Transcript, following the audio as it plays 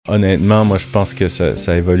Honnêtement, moi, je pense que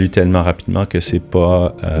ça évolue tellement rapidement que c'est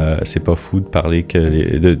pas fou de parler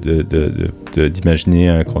d'imaginer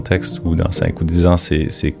un contexte où dans 5 ou 10 ans,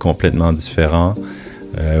 c'est complètement différent,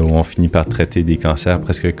 où on finit par traiter des cancers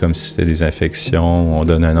presque comme si c'était des infections, où on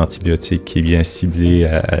donne un antibiotique qui est bien ciblé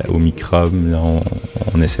aux microbes. Là,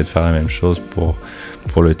 on essaie de faire la même chose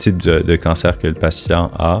pour le type de cancer que le patient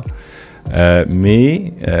a.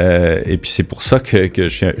 Et puis c'est pour ça que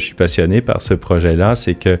je suis passionné par ce projet-là,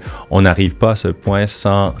 c'est qu'on n'arrive pas à ce point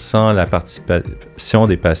sans la participation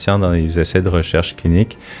des patients dans les essais de recherche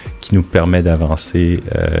clinique qui nous permet d'avancer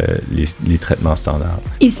les traitements standards.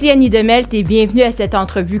 Ici Annie Demelt et bienvenue à cette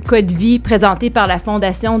entrevue Code Vie présentée par la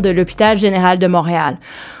Fondation de l'Hôpital général de Montréal.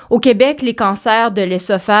 Au Québec, les cancers de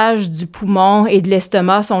l'œsophage, du poumon et de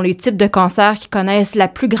l'estomac sont les types de cancers qui connaissent la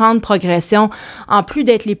plus grande progression, en plus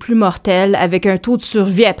d'être les plus mortels, avec un taux de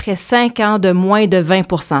survie après 5 ans de moins de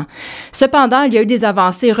 20%. Cependant, il y a eu des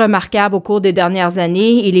avancées remarquables au cours des dernières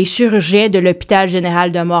années et les chirurgiens de l'Hôpital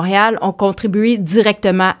général de Montréal ont contribué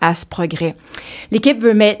directement à ce progrès. L'équipe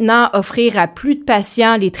veut maintenant offrir à plus de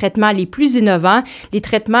patients les traitements les plus innovants, les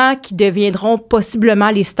traitements qui deviendront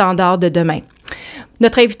possiblement les standards de demain.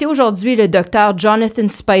 Notre invité aujourd'hui est le Dr Jonathan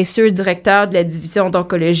Spicer, directeur de la division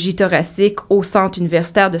d'oncologie thoracique au Centre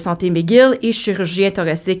universitaire de santé McGill et chirurgien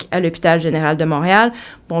thoracique à l'Hôpital général de Montréal.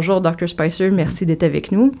 Bonjour, Dr Spicer, merci d'être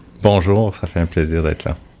avec nous. Bonjour, ça fait un plaisir d'être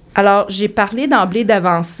là. Alors, j'ai parlé d'emblée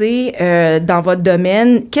d'avancées dans votre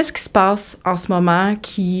domaine. Qu'est-ce qui se passe en ce moment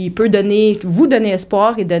qui peut vous donner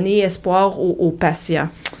espoir et donner espoir aux patients?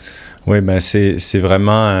 Oui, ben c'est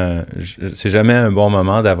vraiment, c'est jamais un bon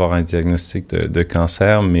moment d'avoir un diagnostic de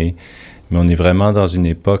cancer, mais on est vraiment dans une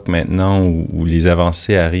époque maintenant où les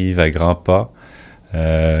avancées arrivent à grands pas. Vous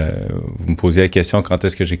me posez la question, quand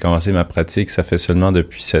est-ce que j'ai commencé ma pratique? Ça fait seulement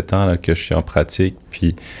depuis 7 ans là, que je suis en pratique,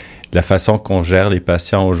 puis la façon qu'on gère les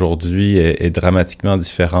patients aujourd'hui est dramatiquement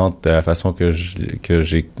différente de la façon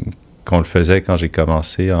qu'on le faisait quand j'ai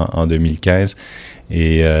commencé en 2015.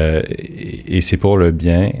 Et c'est pour le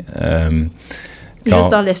bien.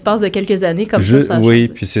 Juste dans l'espace de quelques années, comme ça oui,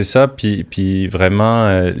 puis c'est ça. Puis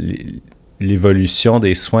vraiment, l'évolution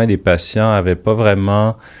des soins des patients n'avait pas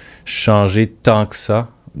vraiment changé tant que ça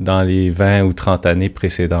dans les 20 ou 30 années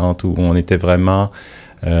précédentes où on était vraiment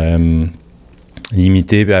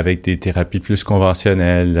limité avec des thérapies plus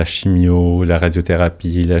conventionnelles, la chimio, la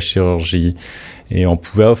radiothérapie, la chirurgie. Et on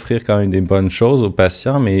pouvait offrir quand même des bonnes choses aux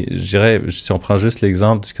patients, mais je dirais, si on prend juste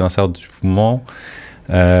l'exemple du cancer du poumon,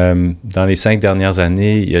 dans les 5 dernières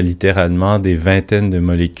années, il y a littéralement des vingtaines de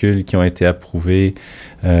molécules qui ont été approuvées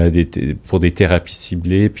pour des thérapies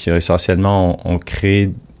ciblées, puis essentiellement, on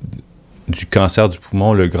crée du cancer du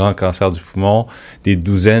poumon, le grand cancer du poumon, des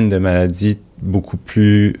douzaines de maladies beaucoup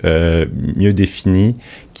plus mieux définies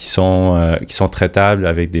qui sont traitables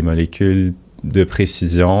avec des molécules de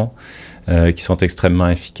précision, qui sont extrêmement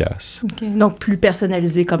efficaces. Okay. Donc, plus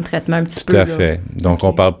personnalisé comme traitement un petit peu. Tout à fait. Donc, okay.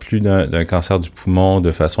 On parle plus d'un cancer du poumon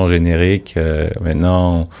de façon générique.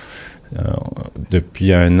 Maintenant,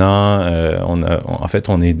 depuis 1 an,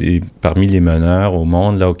 on est parmi les meneurs au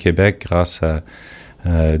monde, là, au Québec, grâce à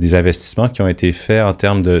des investissements qui ont été faits en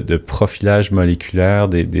termes de profilage moléculaire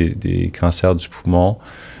des cancers du poumon.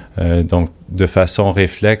 Donc, de façon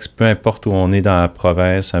réflexe, peu importe où on est dans la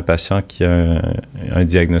province, un patient qui a un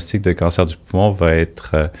diagnostic de cancer du poumon va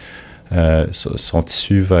être, son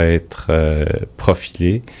tissu va être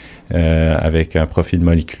profilé avec un profil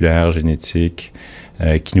moléculaire, génétique,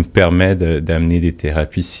 qui nous permet d'amener des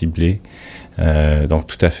thérapies ciblées. Donc,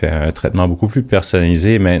 tout à fait, un traitement beaucoup plus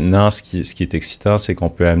personnalisé. Maintenant, ce qui est excitant, c'est qu'on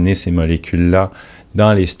peut amener ces molécules-là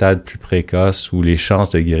dans les stades plus précoces où les chances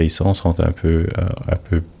de guérison sont un peu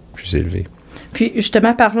plus élevées. Puis,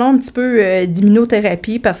 justement, parlons un petit peu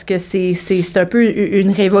d'immunothérapie parce que c'est un peu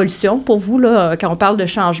une révolution pour vous, là, quand on parle de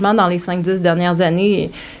changement dans les 5-10 dernières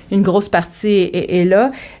années, une grosse partie est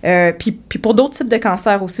là. Puis pour d'autres types de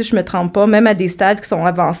cancers aussi, je ne me trompe pas, même à des stades qui sont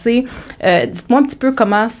avancés. Dites-moi un petit peu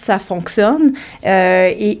comment ça fonctionne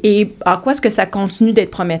et en quoi est-ce que ça continue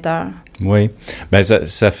d'être prometteur? Oui. Bien,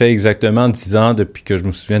 ça fait exactement 10 ans depuis que je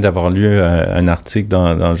me souviens d'avoir lu un article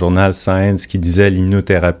dans le journal Science qui disait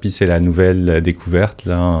l'immunothérapie, c'est la nouvelle découverte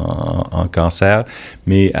là, en cancer.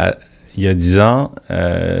 Mais il y a 10 ans,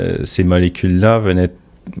 ces molécules-là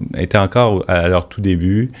étaient encore à leur tout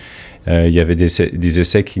début. Il y avait des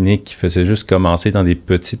essais cliniques qui faisaient juste commencer dans des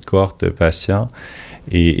petites cohortes de patients.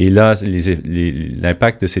 Et là,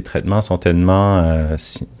 l'impact de ces traitements sont tellement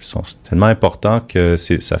importants que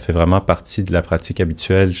ça fait vraiment partie de la pratique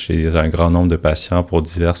habituelle chez un grand nombre de patients pour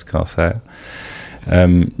divers cancers.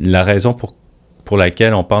 La raison pour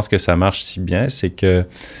laquelle on pense que ça marche si bien, c'est que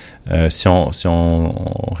Si on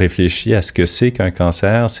réfléchit à ce que c'est qu'un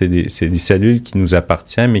cancer, c'est des cellules qui nous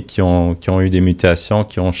appartiennent, mais qui ont eu des mutations,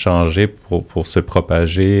 qui ont changé pour se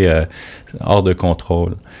propager hors de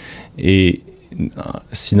contrôle. Et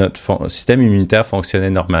si notre système immunitaire fonctionnait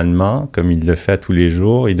normalement, comme il le fait tous les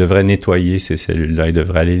jours, il devrait nettoyer ces cellules-là. Il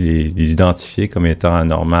devrait aller les identifier comme étant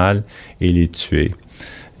anormales et les tuer.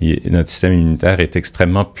 Notre système immunitaire est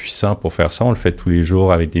extrêmement puissant pour faire ça. On le fait tous les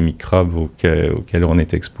jours avec des microbes auxquels on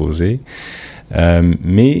est exposé.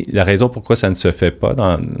 Mais la raison pourquoi ça ne se fait pas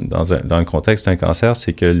dans le contexte d'un cancer,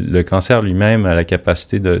 c'est que le cancer lui-même a la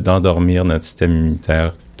capacité d'endormir notre système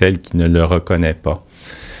immunitaire tel qu'il ne le reconnaît pas.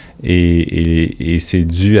 Et c'est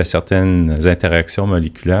dû à certaines interactions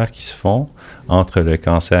moléculaires qui se font entre le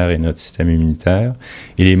cancer et notre système immunitaire.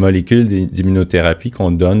 Et les molécules d'immunothérapie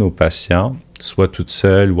qu'on donne aux patients, soit toutes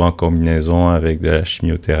seules ou en combinaison avec de la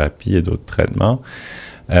chimiothérapie et d'autres traitements,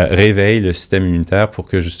 réveillent le système immunitaire pour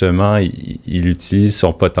que justement il utilise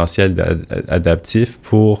son potentiel adaptif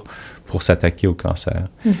pour s'attaquer au cancer.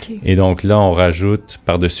 Okay. Et donc là, on rajoute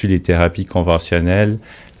par-dessus les thérapies conventionnelles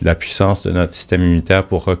la puissance de notre système immunitaire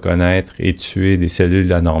pour reconnaître et tuer des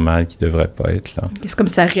cellules anormales qui ne devraient pas être là. C'est comme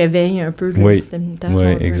ça réveille un peu le système immunitaire.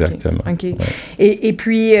 Oui, exactement. Okay. Ouais. Et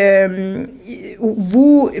puis,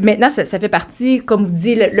 vous, maintenant, ça fait partie, comme vous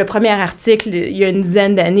dites, le premier article, il y a une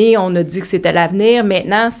dizaine d'années, on a dit que c'était l'avenir.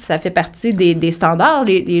 Maintenant, ça fait partie des standards.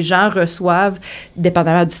 Les gens reçoivent,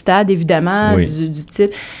 dépendamment du stade, évidemment, du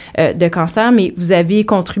type de cancer, mais vous avez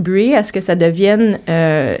contribué à ce que ça devienne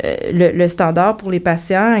le standard pour les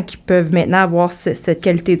patients qui peuvent maintenant avoir cette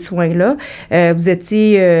qualité de soins-là. Vous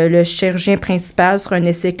étiez le chirurgien principal sur un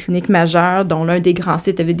essai clinique majeur dont l'un des grands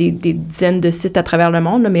sites, il y avait des dizaines de sites à travers le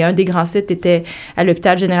monde, là, mais un des grands sites était à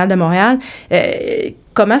l'Hôpital général de Montréal.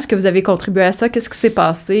 Comment est-ce que vous avez contribué à ça? Qu'est-ce qui s'est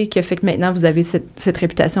passé qui a fait que maintenant vous avez cette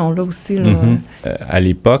réputation-là aussi? Là? À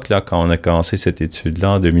l'époque, là, quand on a commencé cette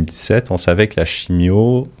étude-là en 2017, on savait que la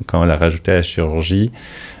chimio, quand on la rajoutait à la chirurgie,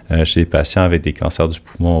 chez les patients avec des cancers du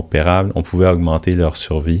poumon opérables, on pouvait augmenter leur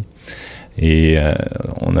survie. Et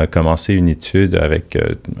on a commencé une étude avec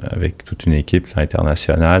toute une équipe là,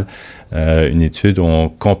 internationale, une étude où on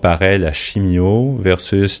comparait la chimio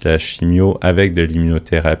versus la chimio avec de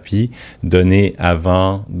l'immunothérapie donnée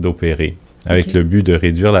avant d'opérer, avec le but de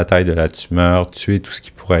réduire la taille de la tumeur, tuer tout ce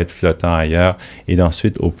qui pourrait être flottant ailleurs et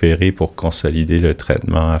d'ensuite opérer pour consolider le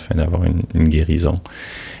traitement afin d'avoir une guérison.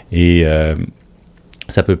 Et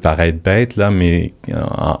ça peut paraître bête, là, mais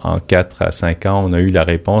en 4 à 5 ans, on a eu la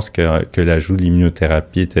réponse que l'ajout de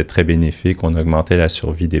l'immunothérapie était très bénéfique. On augmentait la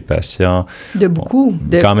survie des patients. De beaucoup.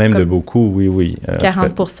 Quand même de beaucoup, oui.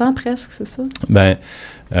 40% presque, c'est ça? Bien,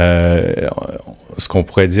 ce qu'on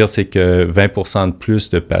pourrait dire, c'est que 20% de plus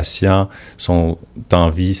de patients sont en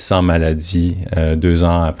vie sans maladie 2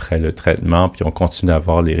 ans après le traitement, puis on continue à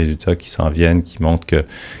voir les résultats qui s'en viennent, qui montrent que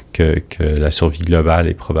la survie globale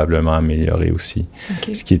est probablement améliorée aussi.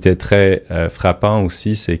 Okay. Ce qui était très frappant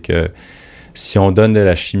aussi, c'est que si on donne de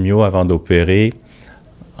la chimio avant d'opérer,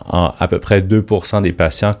 à peu près 2% des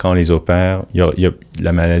patients, quand on les opère,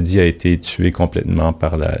 la maladie a été tuée complètement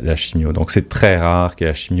par la chimio. Donc, c'est très rare que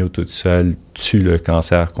la chimio toute seule tue le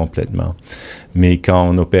cancer complètement. Mais quand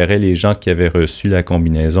on opérait les gens qui avaient reçu la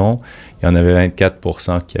combinaison, il y en avait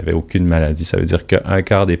 24% qui n'avaient aucune maladie. Ça veut dire qu'un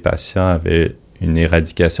quart des patients avaient une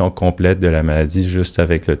éradication complète de la maladie juste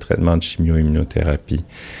avec le traitement de chimio-immunothérapie.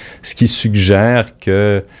 Ce qui suggère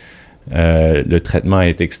que le traitement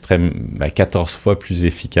est 14 fois plus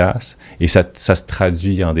efficace et ça se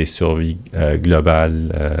traduit en des survies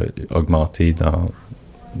globales augmentées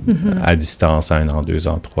à distance, 1 an, 2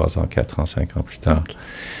 ans, 3 ans, 4 ans, 5 ans plus tard. Okay.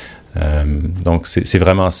 Donc, c'est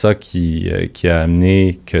vraiment ça qui a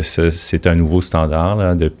amené que c'est un nouveau standard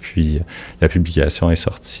là, depuis la publication est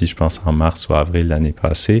sortie, je pense, en mars ou avril l'année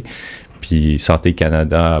passée. Puis Santé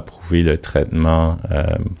Canada a approuvé le traitement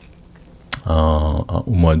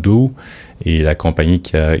au mois d'août et la compagnie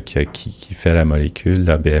qui fait la molécule,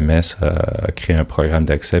 la BMS, a créé un programme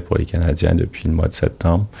d'accès pour les Canadiens depuis le mois de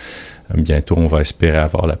septembre. Bientôt, on va espérer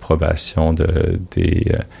avoir l'approbation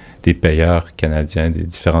des payeurs canadiens des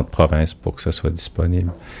différentes provinces pour que ça soit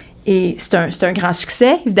disponible. Et c'est un grand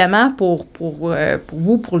succès, évidemment, pour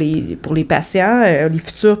vous, pour les patients, les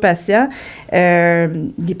futurs patients,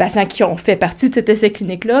 les patients qui ont fait partie de cet essai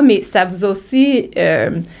clinique-là, mais ça vous a aussi,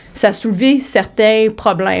 ça a soulevé certains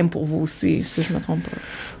problèmes pour vous aussi, si je ne me trompe pas.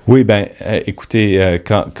 Oui, bien, écoutez,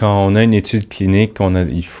 quand on a une étude clinique,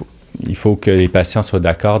 il faut que les patients soient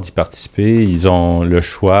d'accord d'y participer. Ils ont le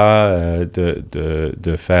choix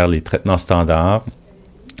de faire les traitements standards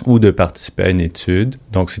ou de participer à une étude.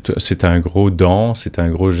 Donc, c'est un gros don, c'est un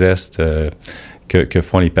gros geste que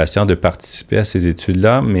font les patients de participer à ces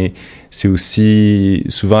études-là, mais c'est aussi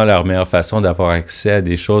souvent leur meilleure façon d'avoir accès à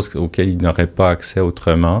des choses auxquelles ils n'auraient pas accès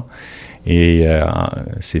autrement. Et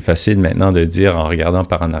c'est facile maintenant de dire en regardant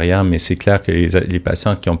par en arrière, mais c'est clair que les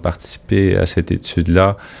patients qui ont participé à cette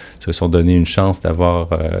étude-là se sont donné une chance d'avoir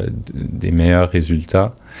des meilleurs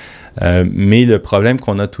résultats. Mais le problème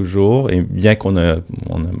qu'on a toujours, et bien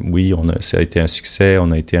ça a été un succès,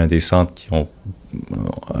 on a été un des centres qui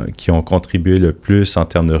ont contribué le plus en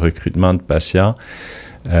termes de recrutement de patients.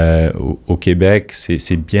 Au Québec,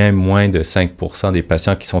 c'est bien moins de 5% des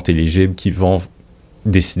patients qui sont éligibles qui vont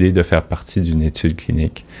décider de faire partie d'une étude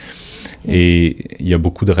clinique. Et il y a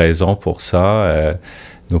beaucoup de raisons pour ça.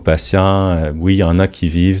 Nos patients, oui, il y en a qui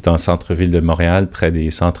vivent dans le centre-ville de Montréal, près des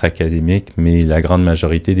centres académiques, mais la grande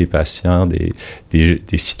majorité des patients, des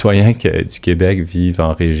citoyens du Québec vivent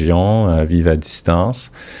en région, vivent à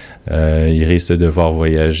distance. Ils risquent de devoir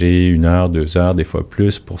voyager 1 heure, 2 heures, des fois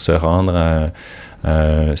plus, pour se rendre à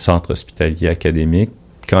un centre hospitalier académique.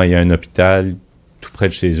 Quand il y a un hôpital tout près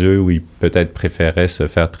de chez eux où ils peut-être préféraient se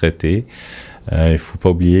faire traiter, il ne faut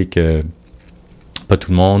pas oublier que pas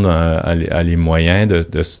tout le monde a les moyens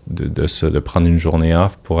de prendre une journée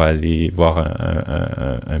off pour aller voir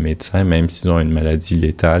un médecin, même s'ils ont une maladie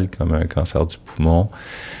létale comme un cancer du poumon.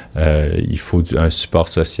 Il faut un support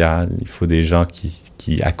social, il faut des gens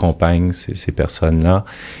qui accompagnent ces personnes-là.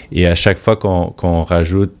 Et à chaque fois qu'on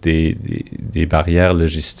rajoute des barrières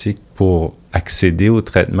logistiques pour accéder au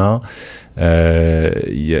traitement, ça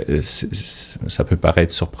peut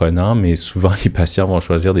paraître surprenant, mais souvent les patients vont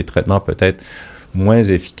choisir des traitements peut-être moins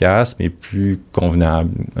efficaces, mais plus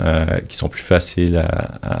convenables, qui sont plus faciles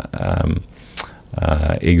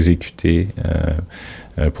à exécuter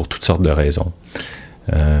pour toutes sortes de raisons.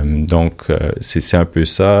 Donc, c'est un peu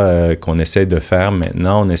ça qu'on essaie de faire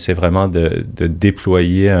maintenant. On essaie vraiment de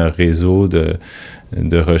déployer un réseau de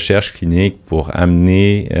recherche clinique pour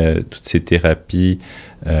amener toutes ces thérapies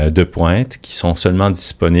de pointe qui sont seulement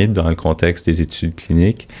disponibles dans le contexte des études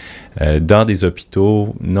cliniques dans des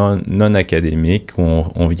hôpitaux non académiques où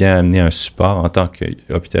on vient amener un support en tant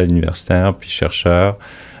qu'hôpital universitaire puis chercheur,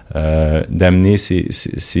 d'amener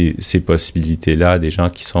ces possibilités-là à des gens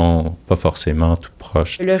qui sont pas forcément tout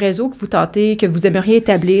proches. Le réseau que vous aimeriez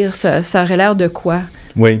établir, ça aurait l'air de quoi?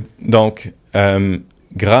 Oui, donc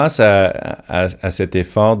grâce à cet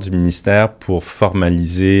effort du ministère pour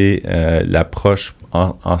formaliser l'approche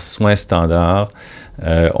en soins standards,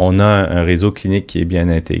 on a un réseau clinique qui est bien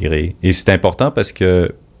intégré. Et c'est important parce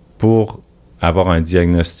que pour avoir un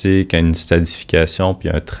diagnostic, une stadification, puis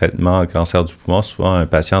un traitement en cancer du poumon, souvent un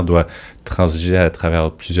patient doit transiger à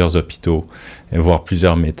travers plusieurs hôpitaux, voire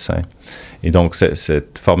plusieurs médecins. Et donc,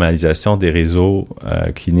 cette formalisation des réseaux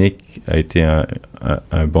cliniques a été un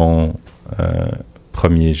bon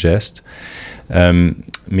premier geste.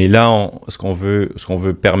 Mais là, ce qu'on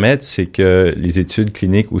veut permettre, c'est que les études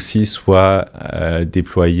cliniques aussi soient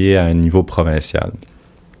déployées à un niveau provincial.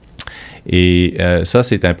 Et ça,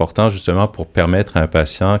 c'est important justement pour permettre à un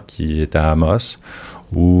patient qui est à Amos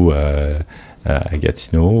ou à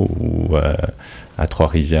Gatineau ou à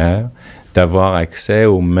Trois-Rivières d'avoir accès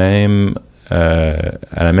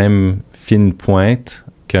à la même fine pointe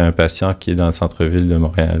qu'un patient qui est dans le centre-ville de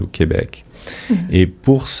Montréal ou Québec. Mm-hmm. Et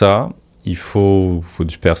pour ça, il faut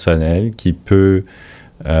du personnel qui peut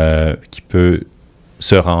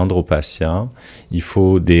se rendre aux patients. Il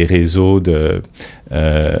faut des réseaux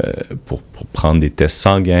pour prendre des tests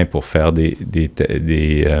sanguins, pour faire des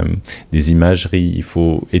imageries. Il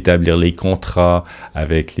faut établir les contrats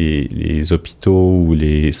avec les hôpitaux ou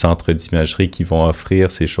les centres d'imagerie qui vont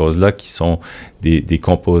offrir ces choses-là, qui sont des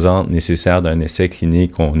composantes nécessaires d'un essai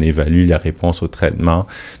clinique où on évalue la réponse au traitement.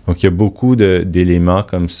 Donc, il y a beaucoup d'éléments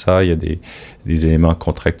comme ça. Il y a des éléments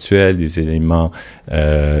contractuels, des éléments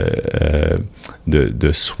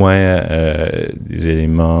de soins, des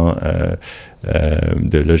éléments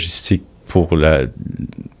de logistique pour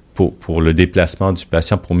le déplacement du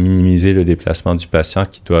patient, pour minimiser le déplacement du patient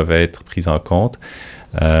qui doivent être pris en compte.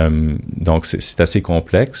 Donc, c'est assez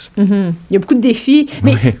complexe. Mm-hmm. Il y a beaucoup de défis.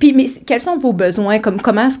 Mais quels sont vos besoins?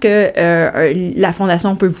 Comment est-ce que la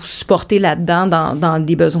Fondation peut vous supporter là-dedans dans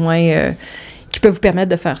des besoins qui peuvent vous permettre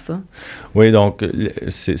de faire ça? Oui, donc,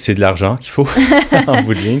 c'est de l'argent qu'il faut en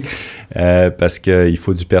bout de ligne, parce qu'il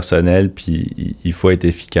faut du personnel, puis il faut être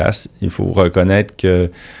efficace. Il faut reconnaître que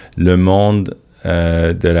le monde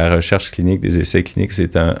de la recherche clinique, des essais cliniques,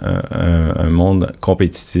 c'est un monde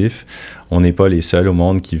compétitif. On n'est pas les seuls au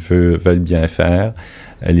monde qui veulent bien faire.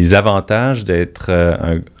 Les avantages d'être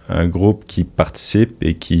un groupe qui participe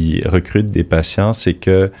et qui recrute des patients, c'est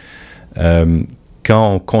que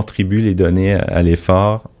quand on contribue les données à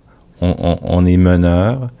l'effort, on est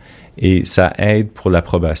meneur et ça aide pour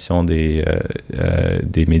l'approbation des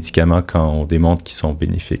médicaments quand on démontre qu'ils sont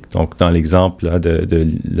bénéfiques. Donc, dans l'exemple là, de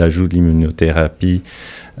l'ajout de l'immunothérapie,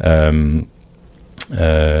 dans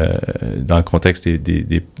le contexte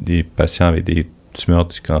des patients avec des tumeurs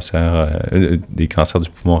du cancer, des cancers du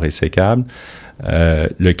poumon résécables,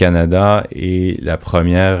 le Canada est la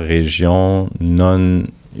première région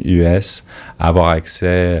non-US à avoir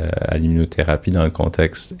accès à l'immunothérapie dans le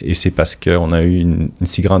contexte. Et c'est parce qu'on a eu une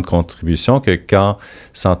si grande contribution que quand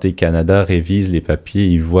Santé Canada révise les papiers,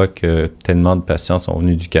 ils voient que tellement de patients sont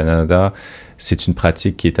venus du Canada. C'est une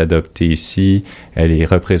pratique qui est adoptée ici. Elle est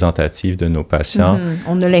représentative de nos patients.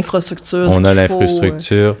 On a l'infrastructure. On a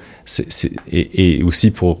l'infrastructure. Et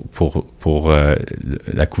aussi pour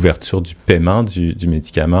la couverture du paiement du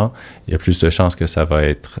médicament, il y a plus de chances que ça va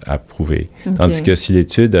être approuvé. Okay. Tandis que si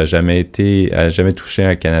l'étude a jamais touché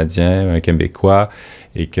un Canadien, un Québécois,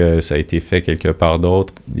 et que ça a été fait quelque part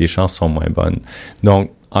d'autre, les chances sont moins bonnes.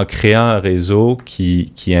 Donc, en créant un réseau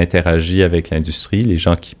qui interagit avec l'industrie, les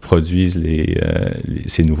gens qui produisent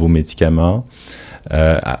ces nouveaux médicaments,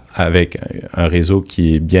 avec un réseau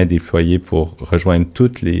qui est bien déployé pour rejoindre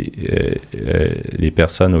toutes les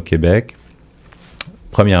personnes au Québec.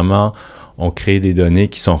 Premièrement, on crée des données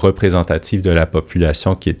qui sont représentatives de la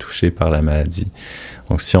population qui est touchée par la maladie.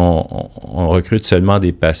 Donc, si on recrute seulement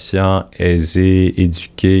des patients aisés,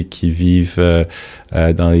 éduqués, qui vivent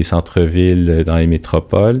dans les centres-villes, dans les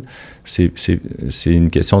métropoles, c'est une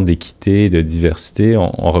question d'équité, de diversité.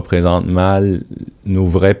 On représente mal nos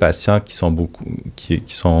vrais patients qui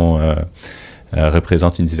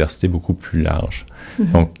représentent une diversité beaucoup plus large.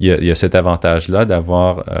 Mm-hmm. Donc, il y a cet avantage-là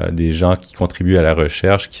d'avoir des gens qui contribuent à la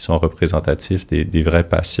recherche, qui sont représentatifs des vrais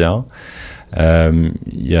patients. Il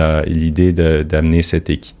y a l'idée d'amener cette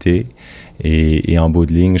équité et en bout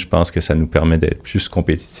de ligne, je pense que ça nous permet d'être plus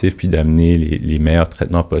compétitifs puis d'amener les meilleurs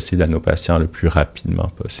traitements possibles à nos patients le plus rapidement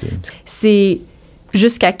possible. C'est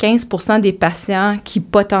jusqu'à 15% des patients qui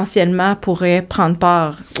potentiellement pourraient prendre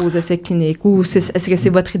part aux essais cliniques ou est-ce que c'est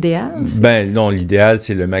votre idéal? Ben non, l'idéal,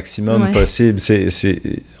 c'est le maximum possible.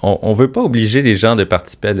 On veut pas obliger les gens de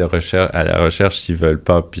participer à la recherche s'ils veulent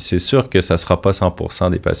pas. Puis c'est sûr que ça sera pas 100%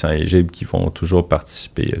 des patients éligibles qui vont toujours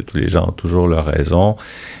participer. Tous les gens ont toujours leur raison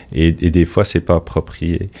et des fois, c'est pas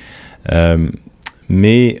approprié.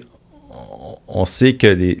 Mais on sait que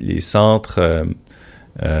les centres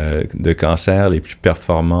de cancer les plus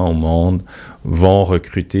performants au monde vont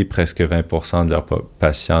recruter presque 20% de leurs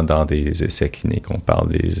patients dans des essais cliniques. On parle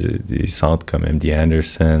des centres comme MD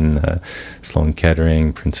Anderson, Sloan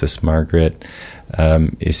Kettering, Princess Margaret.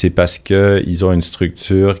 Et c'est parce qu'ils ont une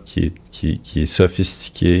structure qui est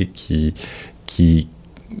sophistiquée, qui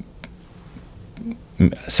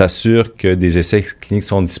s'assure que des essais cliniques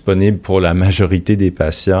sont disponibles pour la majorité des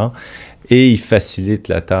patients. Et ils facilitent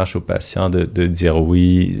la tâche aux patients de dire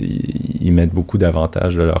oui, ils mettent beaucoup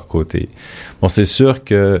d'avantages de leur côté. Bon, c'est sûr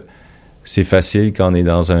que c'est facile quand on est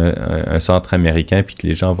dans un centre américain puis que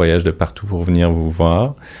les gens voyagent de partout pour venir vous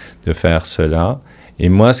voir, de faire cela. Et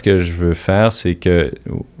moi, ce que je veux faire, c'est que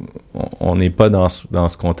on n'est pas dans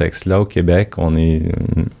ce contexte-là au Québec. On est,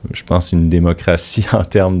 je pense, une démocratie en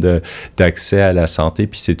termes d'accès à la santé,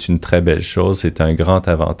 puis c'est une très belle chose. C'est un grand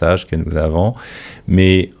avantage que nous avons.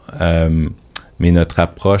 Mais notre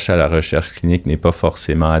approche à la recherche clinique n'est pas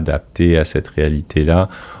forcément adaptée à cette réalité-là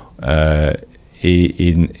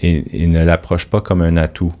et ne l'approche pas comme un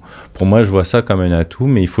atout. Pour moi, je vois ça comme un atout,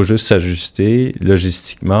 mais il faut juste s'ajuster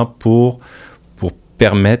logistiquement pour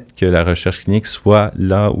permettre que la recherche clinique soit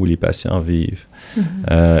là où les patients vivent.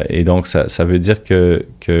 Mm-hmm. Et donc, ça veut dire que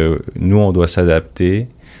nous, on doit s'adapter.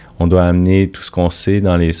 On doit amener tout ce qu'on sait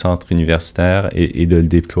dans les centres universitaires et de le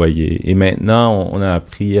déployer. Et maintenant, on a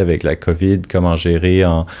appris avec la COVID comment gérer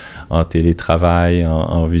en télétravail,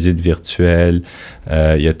 en visite virtuelle.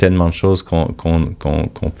 Il y a tellement de choses qu'on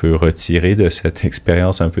peut retirer de cette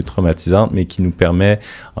expérience un peu traumatisante, mais qui nous permet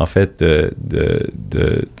en fait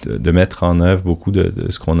de mettre en œuvre beaucoup de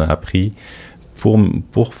ce qu'on a appris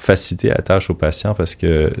pour faciliter la tâche aux patients, parce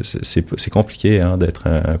que c'est compliqué d'être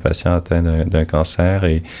un patient atteint d'un cancer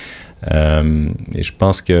et je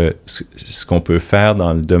pense que ce qu'on peut faire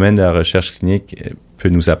dans le domaine de la recherche clinique peut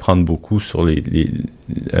nous apprendre beaucoup sur le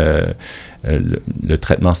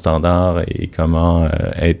traitement standard et comment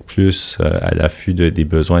être plus à l'affût des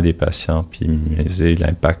besoins des patients puis minimiser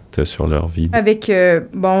l'impact sur leur vie. Avec,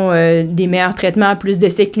 des meilleurs traitements, plus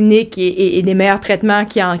d'essais cliniques et des meilleurs traitements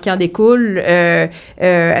qui en découlent,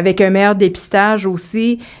 avec un meilleur dépistage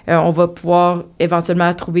aussi, on va pouvoir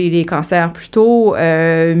éventuellement trouver les cancers plus tôt,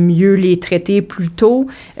 mieux les traiter plus tôt.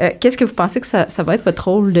 Qu'est-ce que vous pensez que ça va être votre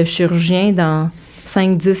rôle de chirurgien dans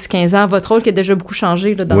 5, 10, 15 ans. Votre rôle qui a déjà beaucoup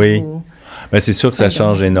changé là, dans vos... Ben, c'est sûr que ça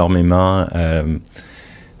change énormément.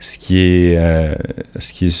 Ce qui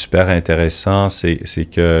est super intéressant, c'est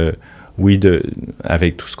que oui,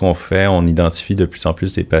 avec tout ce qu'on fait, on identifie de plus en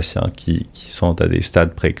plus des patients qui sont à des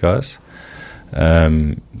stades précoces,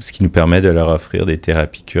 ce qui nous permet de leur offrir des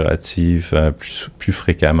thérapies curatives plus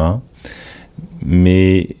fréquemment.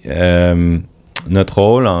 Mais notre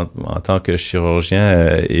rôle en tant que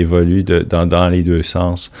chirurgien évolue dans les deux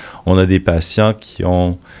sens. On a des patients qui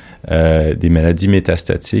ont des maladies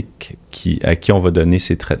métastatiques à qui on va donner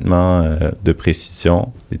ces traitements de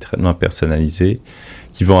précision, des traitements personnalisés,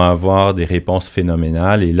 qui vont avoir des réponses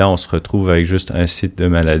phénoménales. Et là, on se retrouve avec juste un site de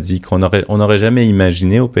maladie on n'aurait jamais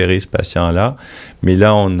imaginé opérer ce patient-là. Mais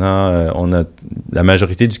là, on a la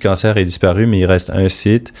majorité du cancer est disparu, mais il reste un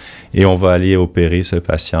site et on va aller opérer ce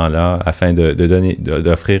patient-là afin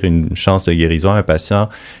d'offrir une chance de guérison à un patient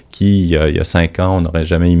qui, il y a 5 ans, on n'aurait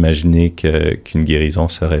jamais imaginé qu'une guérison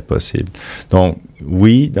serait possible. Donc,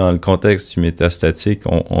 oui, dans le contexte du métastatique,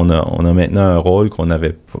 on a maintenant un rôle qu'on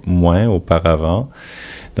avait moins auparavant.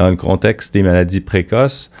 Dans le contexte des maladies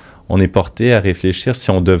précoces, on est porté à réfléchir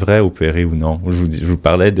si on devrait opérer ou non. Je vous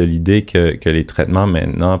parlais de l'idée que les traitements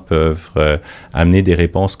maintenant peuvent amener des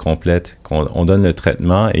réponses complètes, qu'on donne le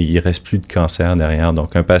traitement et il ne reste plus de cancer derrière.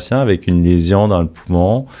 Donc, un patient avec une lésion dans le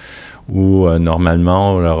poumon, où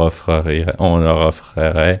normalement on leur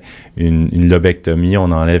offrirait une lobectomie,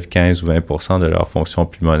 on enlève 15 ou 20% de leur fonction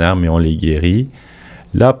pulmonaire, mais on les guérit.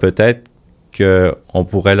 Là, peut-être qu'on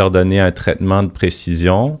pourrait leur donner un traitement de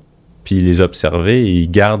précision, puis les observer et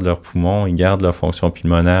ils gardent leur poumon, ils gardent leur fonction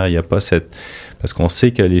pulmonaire. Il n'y a pas parce qu'on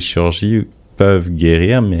sait que les chirurgies peuvent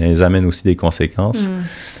guérir, mais elles amènent aussi des conséquences.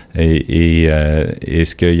 Et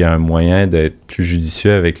est-ce qu'il y a un moyen d'être plus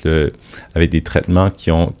judicieux avec des traitements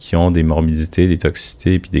qui ont des morbidités, des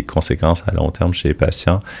toxicités, puis des conséquences à long terme chez les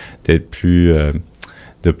patients, d'être plus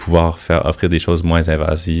de pouvoir offrir des choses moins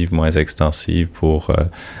invasives, moins extensives pour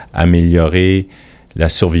améliorer la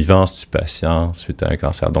survivance du patient suite à un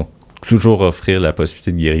cancer. Donc, toujours offrir la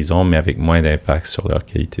possibilité de guérison, mais avec moins d'impact sur leur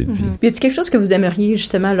qualité de vie. Y a-t-il quelque chose que vous aimeriez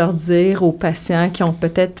justement leur dire aux patients qui ont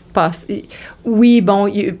peut-être passé... Oui,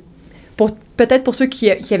 bon, peut-être pour ceux qui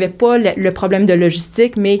n'avaient pas le problème de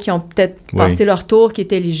logistique, mais qui ont peut-être passé leur tour, qui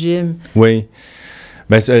étaient éligibles. Oui.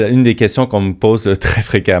 Bien, une des questions qu'on me pose très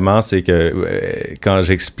fréquemment, c'est que quand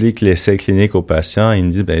j'explique l'essai clinique aux patients, ils me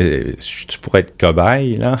disent, tu pourrais être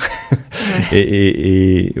cobaye, là?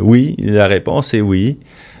 et oui, la réponse est oui.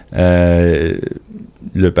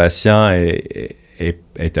 Le patient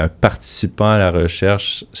est un participant à la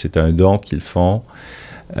recherche, c'est un don qu'ils font,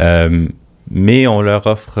 mais on leur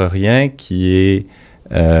offre rien qui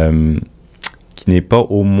n'est pas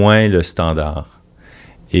au moins le standard.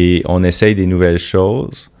 Et on essaye des nouvelles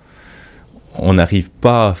choses. On n'arrive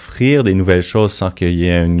pas à offrir des nouvelles choses sans qu'il y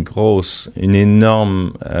ait une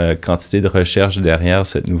énorme quantité de recherche derrière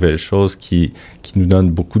cette nouvelle chose qui nous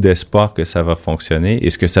donne beaucoup d'espoir que ça va fonctionner.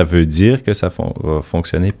 Est-ce que ça veut dire que ça va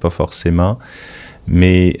fonctionner? Pas forcément.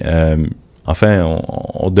 Mais enfin,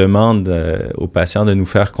 on demande aux patients de nous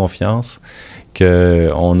faire confiance,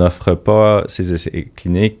 qu'on n'offre pas ces essais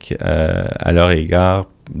cliniques à leur égard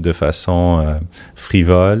de façon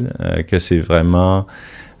frivole, que c'est vraiment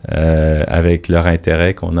avec leur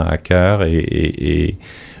intérêt qu'on a à cœur et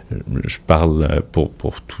je parle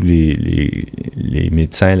pour tous les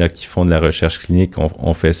médecins là, qui font de la recherche clinique,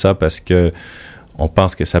 on fait ça parce que on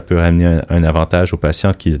pense que ça peut amener un avantage au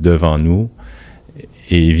patient qui est devant nous.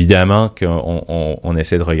 Et évidemment qu'on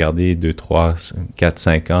essaie de regarder 2, 3, 4,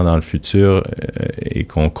 5 ans dans le futur et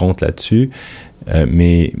qu'on compte là-dessus.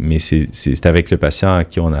 Mais c'est avec le patient à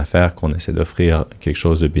qui on a affaire qu'on essaie d'offrir quelque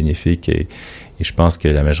chose de bénéfique et je pense que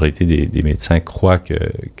la majorité des médecins croient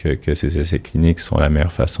que ces essais cliniques sont la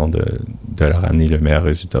meilleure façon de leur amener le meilleur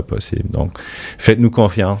résultat possible. Donc, faites-nous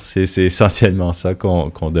confiance, c'est essentiellement ça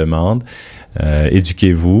qu'on demande.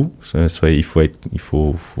 Éduquez-vous, il faut être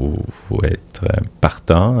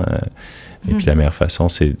partant. Et puis la meilleure façon,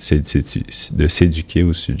 c'est de s'éduquer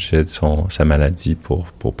au sujet de sa maladie pour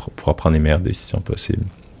pouvoir prendre les meilleures décisions possibles.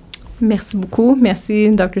 Merci beaucoup. Merci,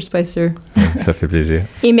 Dr. Spicer. Ça fait plaisir.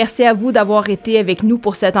 Et merci à vous d'avoir été avec nous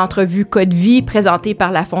pour cette entrevue Code Vie présentée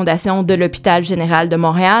par la Fondation de l'Hôpital général de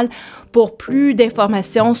Montréal. Pour plus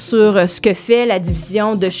d'informations sur ce que fait la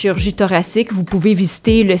division de chirurgie thoracique, vous pouvez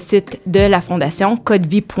visiter le site de la Fondation,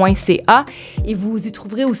 codevie.ca, et vous y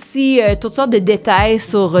trouverez aussi toutes sortes de détails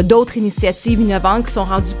sur d'autres initiatives innovantes qui sont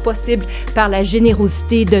rendues possibles par la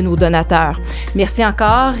générosité de nos donateurs. Merci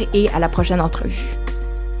encore et à la prochaine entrevue.